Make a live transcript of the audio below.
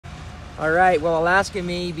All right, well, Alaska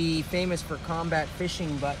may be famous for combat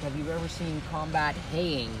fishing, but have you ever seen combat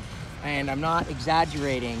haying? And I'm not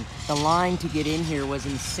exaggerating. The line to get in here was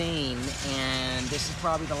insane, and this is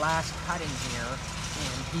probably the last cut in here,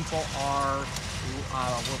 and people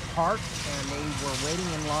were parked, and they were waiting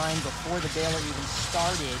in line before the baler even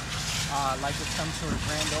started, like it's some sort of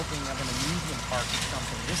grand opening of an amusement park or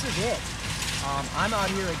something. This is it. I'm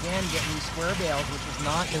out here again getting these square bales, which is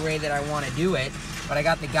not the way that I want to do it, but I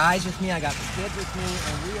got the guys with me, I got the kids with me,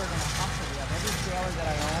 and we are going to hustle. We have every trailer that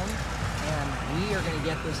I own, and we are going to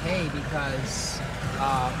get this hay because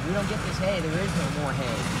we don't get this hay, there is no more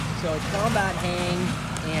hay. So it's combat haying,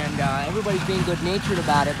 and everybody's being good-natured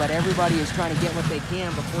about it, but everybody is trying to get what they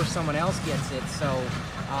can before someone else gets it. So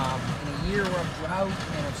in a year of drought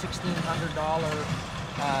and a $1,600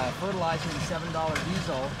 fertilizer and $7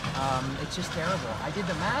 diesel, it's just terrible. I did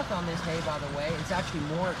the math on this hay, by the way. It's actually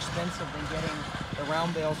more expensive than getting the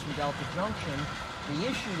round bales from Delta Junction. The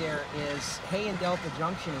issue there is hay in Delta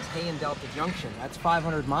Junction is hay in Delta Junction. That's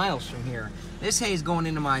 500 miles from here. This hay is going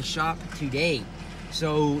into my shop today.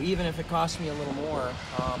 So even if it costs me a little more,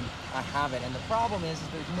 I have it. And the problem is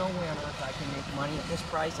there's no way on earth I can make money at this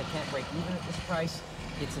price. I can't break even at this price.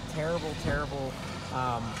 It's a terrible, terrible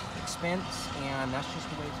expense, and that's just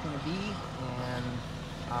the way it's going to be,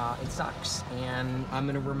 and it sucks. And I'm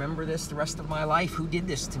going to remember this the rest of my life. Who did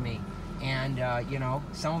this to me? And you know,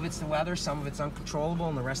 some of it's the weather, some of it's uncontrollable,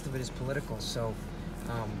 and the rest of it is political. So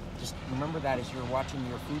just remember that as you're watching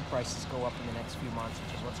your food prices go up in the next few months,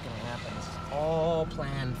 which is what's going to happen. This is all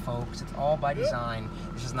planned, folks. It's all by design.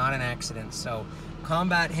 This is not an accident. So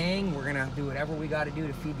combat haying, we're going to do whatever we got to do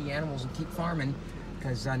to feed the animals and keep farming,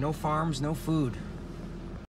 because no farms, no food.